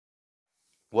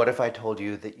What if I told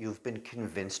you that you've been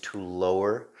convinced to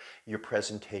lower your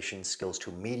presentation skills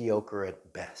to mediocre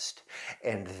at best,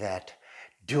 and that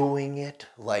doing it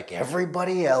like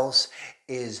everybody else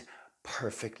is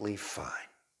perfectly fine?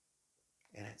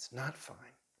 And it's not fine.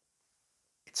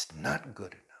 It's not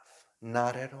good enough.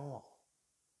 Not at all.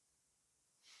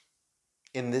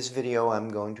 In this video, I'm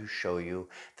going to show you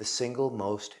the single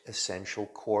most essential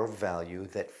core value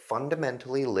that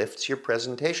fundamentally lifts your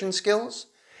presentation skills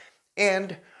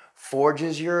and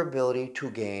forges your ability to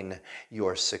gain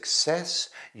your success,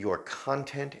 your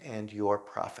content, and your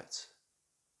profits.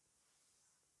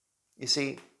 You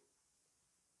see,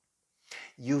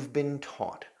 you've been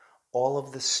taught all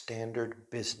of the standard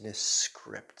business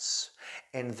scripts,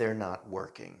 and they're not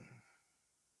working.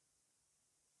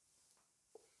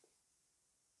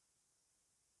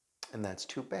 And that's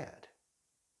too bad,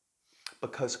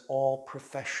 because all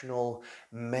professional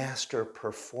master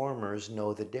performers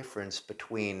know the difference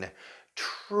between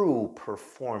true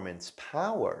performance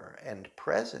power and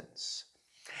presence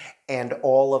and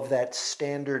all of that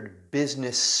standard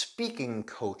business speaking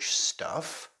coach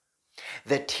stuff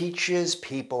that teaches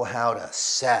people how to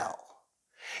sell,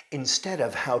 instead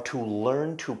of how to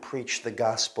learn to preach the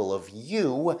gospel of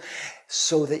you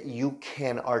so that you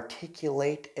can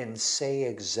articulate and say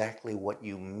exactly what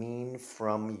you mean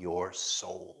from your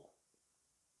soul.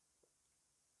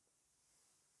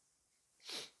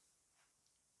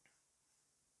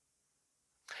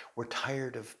 We're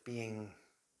tired of being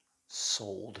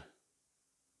sold.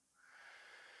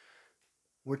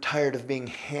 We're tired of being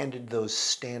handed those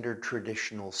standard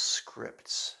traditional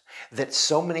scripts that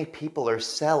so many people are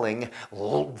selling,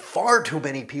 far too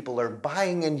many people are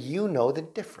buying, and you know the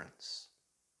difference.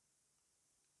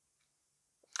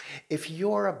 If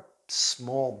you're a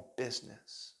small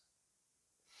business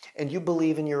and you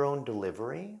believe in your own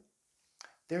delivery,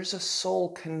 there's a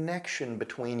soul connection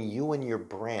between you and your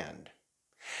brand.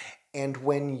 And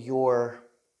when your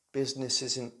business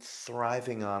isn't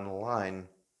thriving online,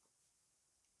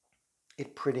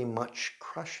 it pretty much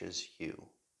crushes you,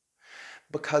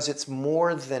 because it's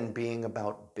more than being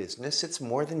about business. It's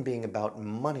more than being about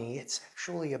money. It's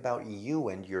actually about you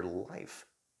and your life.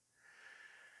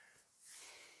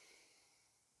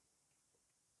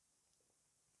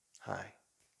 Hi,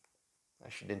 I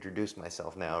should introduce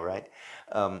myself now, right?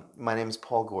 My name is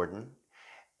Paul Gordon,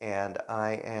 and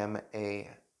I am a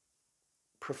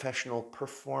professional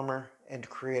performer and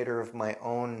creator of my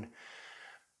own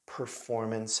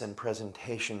performance and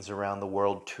presentations around the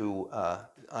world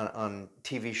on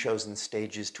TV shows and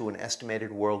stages to an estimated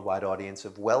worldwide audience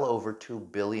of well over 2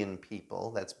 billion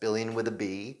people. That's billion with a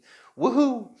B.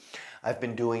 Woohoo! I've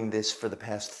been doing this for the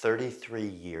past 33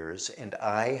 years, and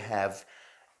I have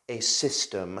a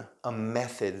system, a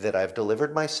method that I've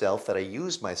delivered myself, that I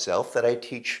use myself, that I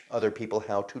teach other people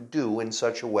how to do in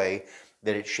such a way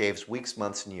that it shaves weeks,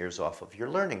 months, and years off of your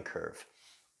learning curve.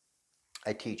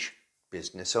 I teach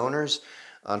business owners,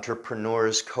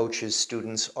 entrepreneurs, coaches,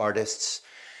 students, artists,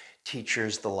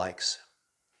 teachers, the likes.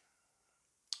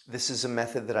 This is a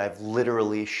method that I've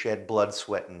literally shed blood,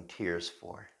 sweat, and tears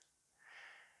for.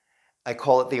 I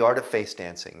call it the art of face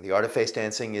dancing. The art of face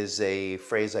dancing is a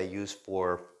phrase I use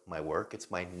for my work. It's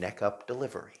my neck up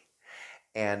delivery.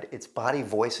 And it's body,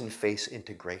 voice, and face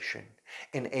integration,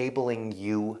 enabling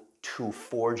you to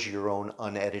forge your own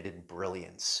unedited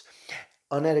brilliance.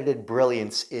 Unedited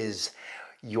brilliance is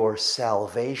your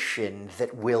salvation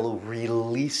that will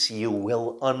release you,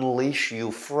 will unleash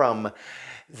you from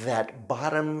that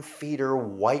bottom feeder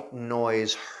white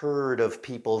noise herd of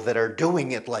people that are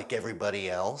doing it like everybody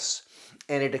else.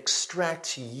 And it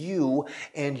extracts you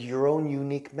and your own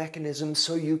unique mechanism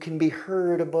so you can be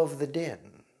heard above the din.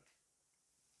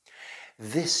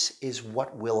 This is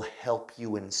what will help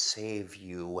you and save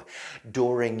you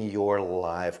during your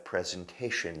live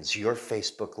presentations, your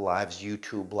Facebook Lives,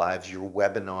 YouTube Lives, your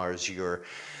webinars, your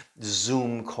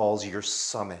Zoom calls, your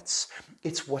summits.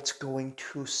 It's what's going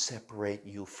to separate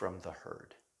you from the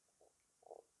herd.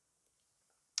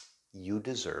 You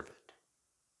deserve it.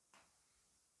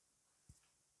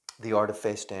 The art of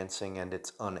face dancing and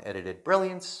its unedited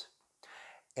brilliance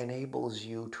enables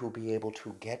you to be able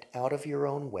to get out of your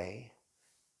own way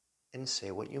and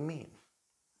say what you mean.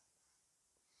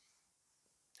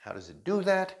 How does it do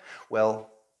that? Well,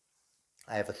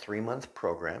 I have a 3-month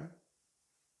program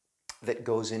that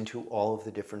goes into all of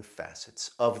the different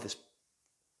facets of this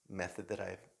method that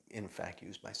I've in fact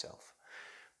used myself.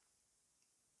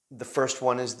 The first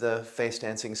one is the face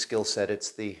dancing skill set.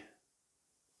 It's the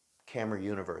camera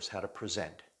universe, how to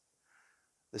present.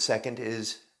 The second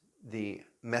is the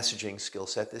messaging skill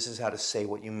set. This is how to say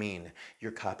what you mean,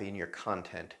 your copy and your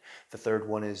content. The third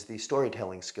one is the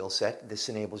storytelling skill set. This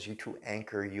enables you to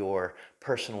anchor your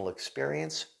personal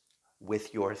experience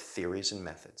with your theories and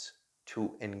methods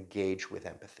to engage with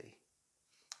empathy.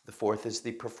 The fourth is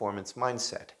the performance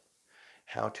mindset,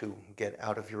 how to get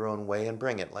out of your own way and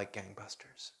bring it like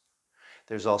gangbusters.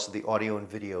 There's also the audio and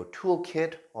video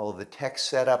toolkit, all of the text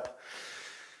setup,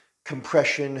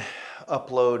 compression,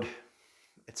 upload,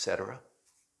 etc.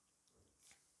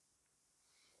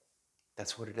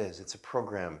 That's what it is. It's a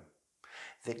program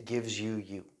that gives you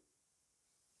you,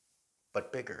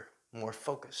 but bigger, more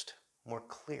focused, more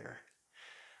clear,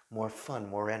 more fun,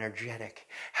 more energetic.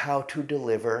 How to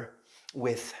deliver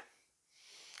with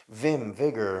vim,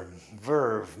 vigor,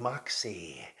 verve,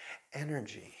 moxie,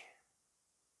 energy.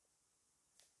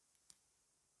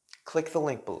 Click the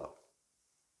link below.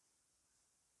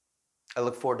 I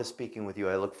look forward to speaking with you.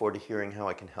 I look forward to hearing how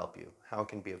I can help you, how I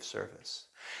can be of service.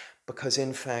 Because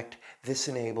in fact, this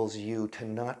enables you to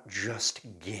not just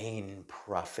gain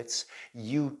profits,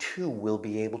 you too will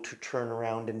be able to turn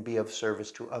around and be of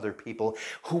service to other people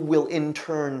who will in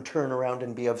turn turn around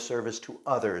and be of service to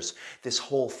others. This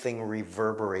whole thing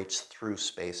reverberates through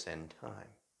space and time.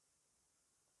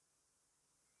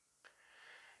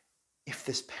 If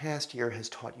this past year has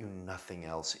taught you nothing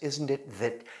else, isn't it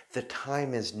that the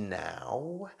time is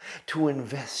now to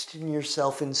invest in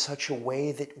yourself in such a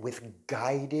way that with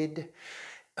guided,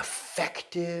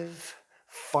 effective,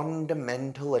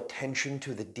 fundamental attention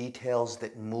to the details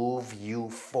that move you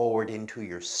forward into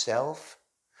yourself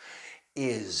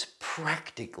is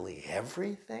practically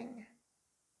everything?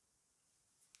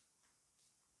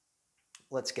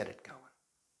 Let's get it going.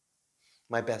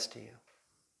 My best to you.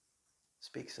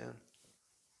 Speak soon.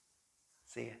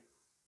 See ya.